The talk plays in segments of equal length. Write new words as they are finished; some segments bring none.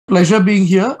Pleasure being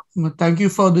here. Thank you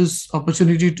for this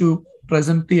opportunity to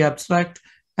present the abstract,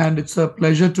 and it's a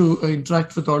pleasure to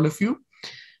interact with all of you.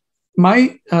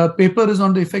 My paper is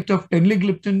on the effect of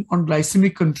tenligliptin on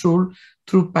glycemic control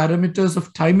through parameters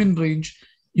of time in range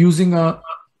using a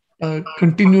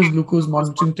continuous glucose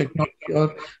monitoring technology,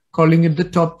 or calling it the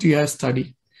TOP-TI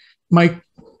study.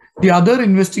 The other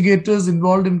investigators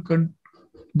involved in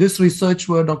this research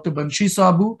were Dr. Banshi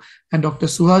Sabu and Dr.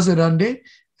 Suhas Erande,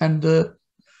 and the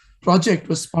project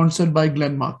was sponsored by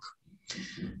Glenmark.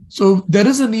 So there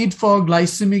is a need for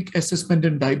glycemic assessment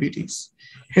in diabetes.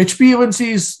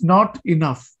 HbA1c is not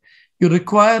enough. You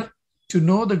require to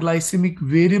know the glycemic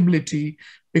variability,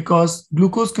 because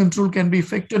glucose control can be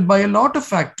affected by a lot of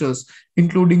factors,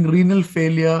 including renal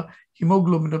failure,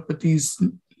 hemoglobinopathies,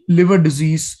 liver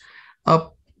disease.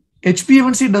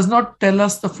 HbA1c does not tell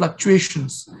us the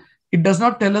fluctuations. It does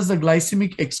not tell us the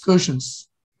glycemic excursions.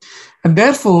 And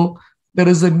therefore, there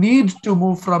is a need to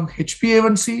move from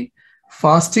HbA1c,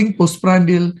 fasting,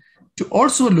 postprandial, to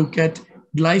also look at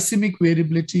glycemic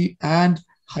variability and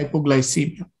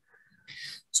hypoglycemia.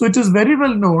 So it is very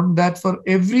well known that for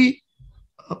every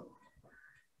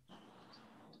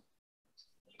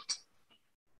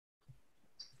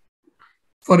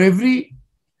For every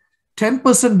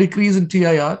 10% decrease in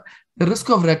TIR, the risk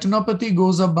of retinopathy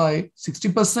goes up by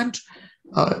 60%,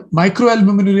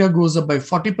 microalbuminuria goes up by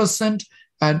 40%,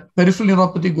 and peripheral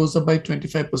neuropathy goes up by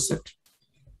 25%.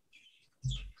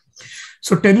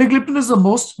 So tenligliptin is the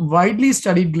most widely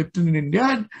studied gliptin in India,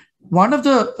 and one of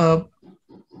the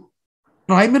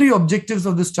primary objectives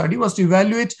of the study was to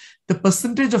evaluate the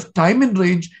percentage of time in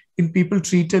range in people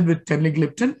treated with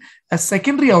tenligliptin. As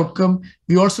secondary outcome,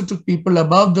 we also took people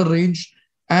above the range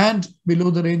and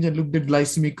below the range and looked at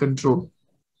glycemic control.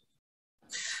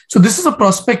 So this is a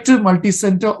prospective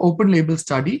multi-center open label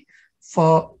study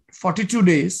for 42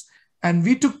 days, and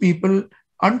we took people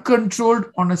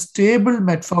uncontrolled on a stable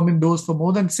metformin dose for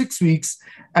more than 6 weeks,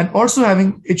 and also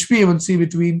having HbA1c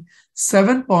between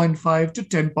 7.5 to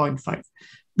 10.5.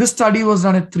 This study was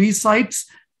done at 3 sites,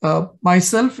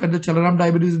 myself at the Chalaram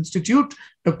Diabetes Institute,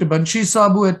 Dr. Banshi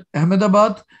Sabu at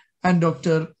Ahmedabad, and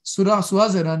Dr. Suhas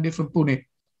Erande from Pune.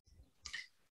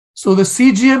 So the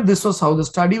CGM, this was how the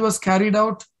study was carried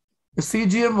out. The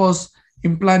CGM was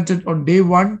implanted on day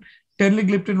 1.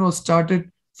 Tenligliptin was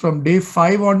started from day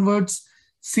 5 onwards.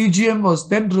 CGM was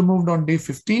then removed on day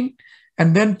 15,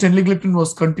 and then tenligliptin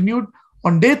was continued.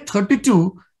 On day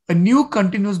 32, a new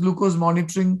continuous glucose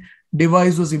monitoring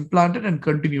device was implanted and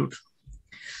continued.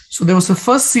 So there was a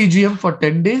first CGM for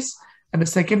 10 days and a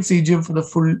second CGM for the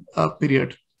full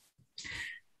period.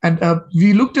 And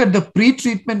we looked at the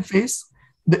pre-treatment phase,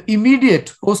 the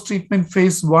immediate post-treatment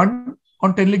phase 1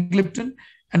 on tenligliptin,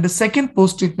 and the second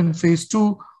post-treatment phase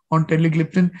 2 on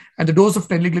tenligliptin, and the dose of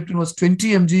tenligliptin was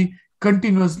 20 mg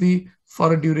continuously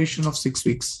for a duration of 6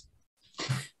 weeks.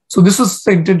 So this was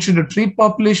the intention to treat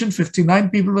population. 59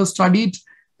 people were studied,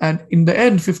 and in the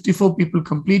end, 54 people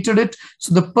completed it.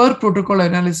 So the per protocol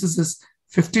analysis is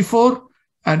 54.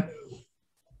 And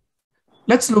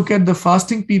let's look at the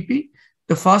fasting PP.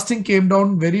 The fasting came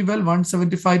down very well,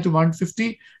 175 to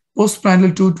 150,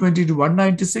 postprandial 220 to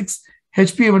 196,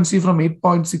 HbA1c from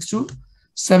 8.6 to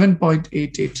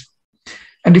 7.88.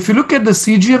 And if you look at the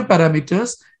CGM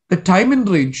parameters, the time in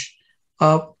range,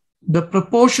 the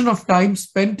proportion of time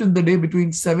spent in the day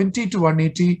between 70 to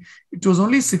 180, it was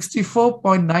only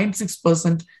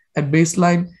 64.96% at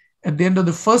baseline. At the end of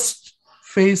the first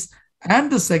phase and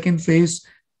the second phase,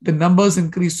 the numbers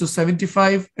increased to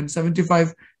 75 and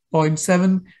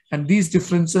 75.7, and these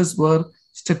differences were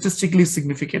statistically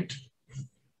significant.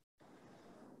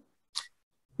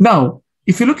 Now,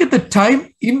 if you look at the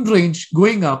time in range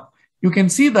going up, you can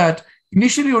see that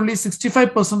initially only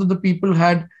 65% of the people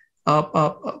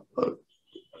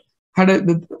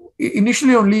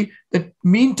initially only the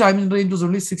mean time in range was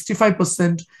only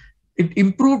 65%. It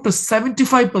improved to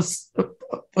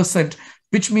 75%,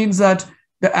 which means that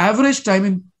the average time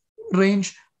in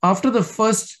range after the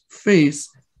first phase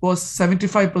was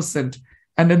 75%.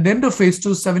 And at the end of phase 2,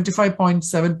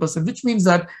 75.7%, which means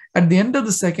that at the end of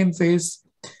the second phase,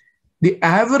 the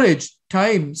average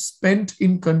time spent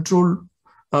in control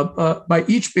by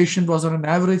each patient was on an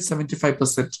average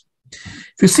 75%.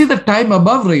 If you see the time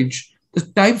above range, the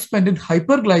time spent in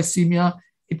hyperglycemia,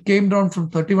 it came down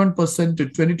from 31% to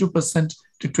 22%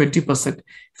 to 20%.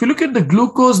 If you look at the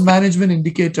glucose management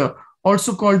indicator,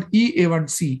 also called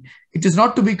EA1C, it is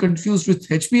not to be confused with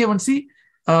HbA1c.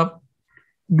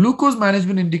 Glucose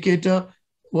management indicator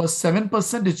was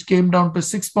 7%, which came down to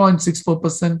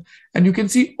 6.64%. And you can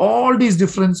see all these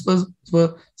differences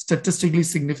were statistically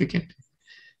significant.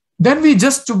 Then we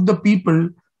just took the people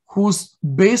whose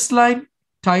baseline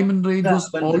time in range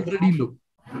was already low.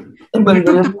 We took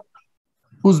the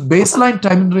whose baseline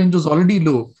time in range was already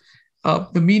low,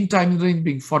 the mean time in range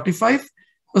being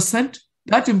 45%,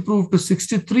 that improved to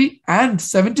 63 and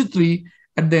 73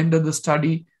 at the end of the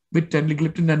study with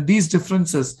tenligliptin. And these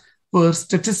differences were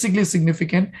statistically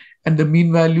significant, and the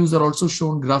mean values are also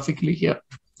shown graphically here.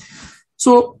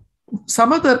 So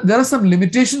there are some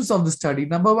limitations of the study.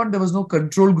 Number one, there was no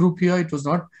control group here. It was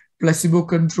not placebo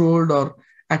controlled or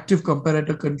active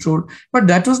comparator controlled, but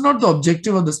that was not the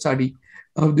objective of the study.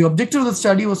 The objective of the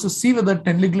study was to see whether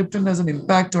tenligliptin has an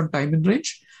impact on time in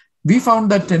range. We found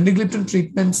that tenligliptin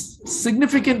treatments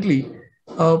significantly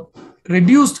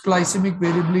reduced glycemic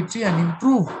variability and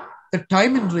improved the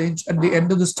time in range at the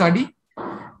end of the study.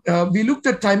 We looked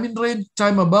at time in range,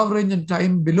 time above range, and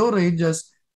time below range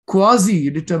as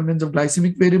quasi-determinants of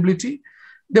glycemic variability.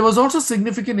 There was also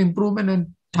significant improvement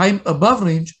in time above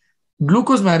range,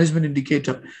 glucose management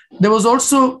indicator. There was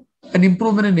also an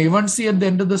improvement in A1C at the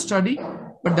end of the study,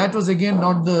 but that was again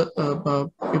not the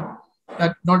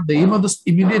aim of the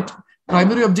immediate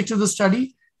primary objective of the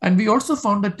study. And we also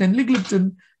found that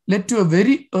tenligliptin led to a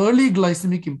very early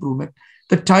glycemic improvement.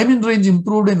 The time in range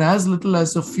improved in as little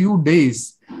as a few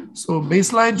days. So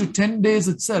baseline to 10 days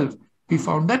itself, we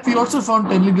found that. We also found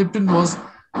tenligliptin was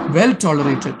well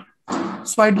tolerated.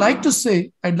 So I'd like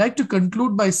to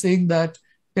conclude by saying that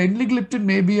tenligliptin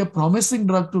may be a promising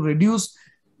drug to reduce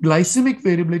glycemic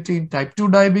variability in type 2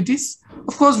 diabetes.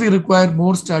 Of course, we require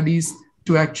more studies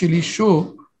to actually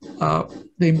show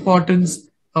the importance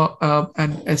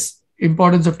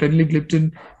importance of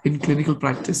tenligliptin in clinical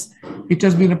practice. It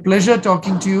has been a pleasure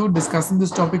talking to you, discussing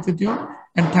this topic with you,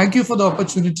 and thank you for the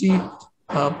opportunity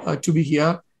to be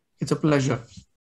here. It's a pleasure.